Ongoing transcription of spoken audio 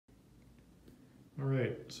All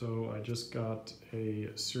right, so I just got a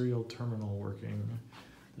serial terminal working.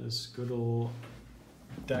 This good old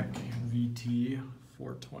DEC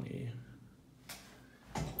VT420.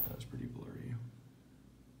 That's pretty blurry.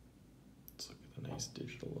 Let's look at the nice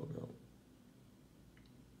digital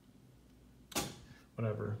logo.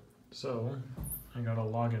 Whatever. So I got a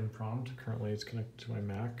login prompt. Currently it's connected to my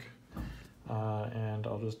Mac. And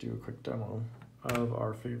I'll just do a quick demo of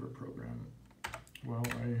our favorite program while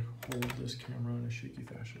I hold this camera in a shaky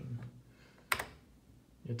fashion.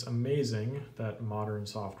 It's amazing that modern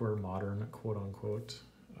software, modern quote unquote,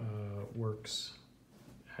 works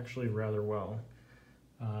actually rather well.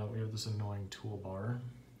 We have this annoying toolbar,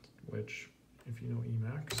 which if you know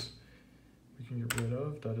Emacs, we can get rid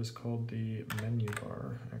of. That is called the menu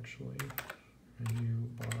bar, actually. Menu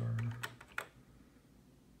bar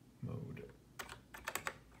mode.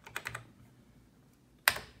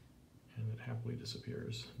 And it happily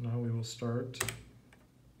disappears. Now we will start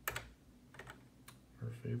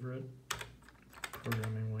our favorite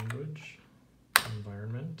programming language,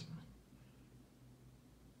 environment.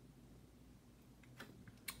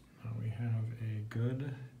 Now we have a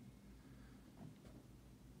good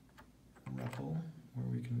REPL where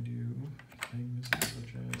we can do things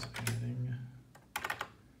such as adding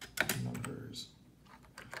numbers.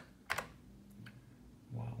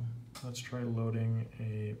 Wow. Let's try loading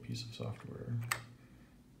a piece of software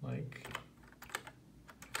like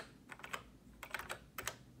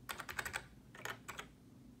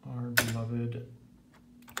our beloved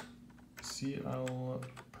CL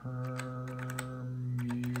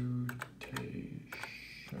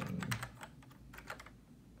permutation.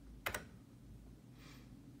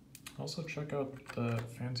 Also check out the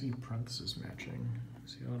fancy parenthesis matching.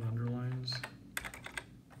 See how it underlines?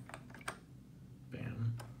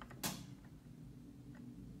 Bam.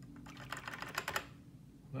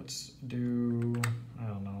 Let's do, I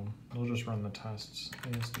don't know, we'll just run the tests.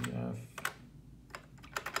 ASDF, if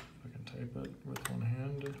I can type it with one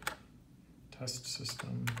hand. Test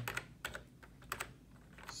system.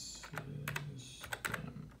 CL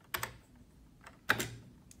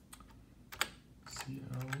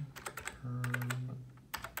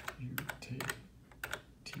permutation.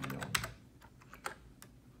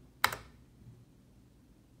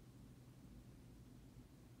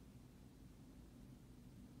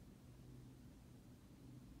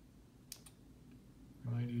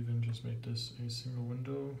 Might even just make this a single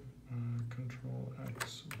window. Control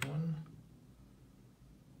X1.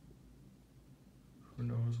 Who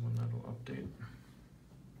knows when that'll update.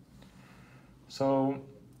 So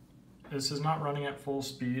this is not running at full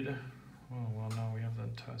speed. Oh, well, now we have the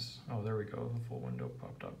test. Oh, there we go. The full window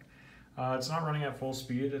popped up. It's not running at full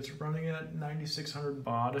speed. It's running at 9600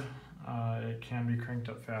 baud. It can be cranked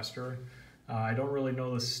up faster. I don't really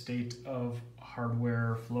know the state of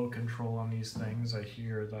hardware flow control on these things. I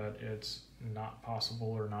hear that it's not possible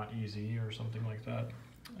or not easy or something like that.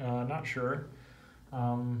 Not sure.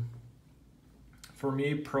 For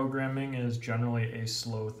me, programming is generally a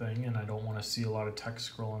slow thing, and I don't want to see a lot of text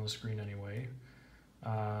scroll on the screen anyway.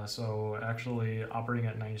 So actually operating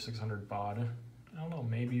at 9600 baud, I don't know,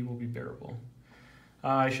 maybe will be bearable.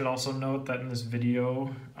 I should also note that in this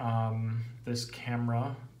video, this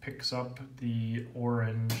camera picks up the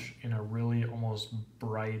orange in a really almost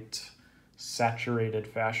bright, saturated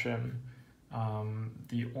fashion.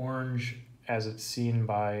 The orange, as it's seen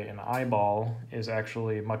by an eyeball, is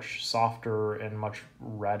actually much softer and much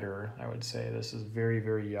redder, I would say. This is very,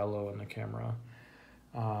 very yellow in the camera.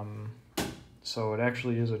 So it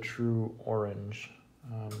actually is a true orange,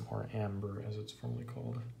 or amber as it's formally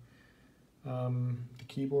called. The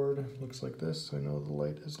keyboard looks like this. I know the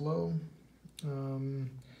light is low.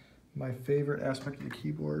 My favorite aspect of the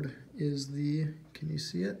keyboard is the, can you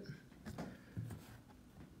see it?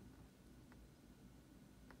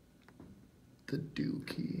 The do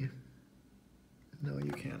key. No,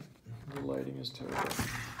 you can't. The lighting is terrible.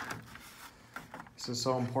 This is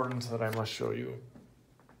so important that I must show you.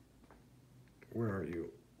 Where are you?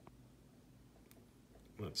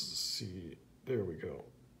 Let's see. There we go.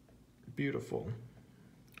 Beautiful.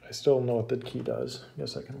 I still know what the key does.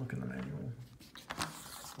 Guess I can look in the manual.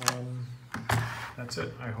 That's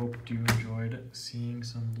it. I hope you enjoyed seeing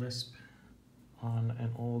some Lisp on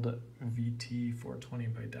an old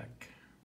VT420 by DEC.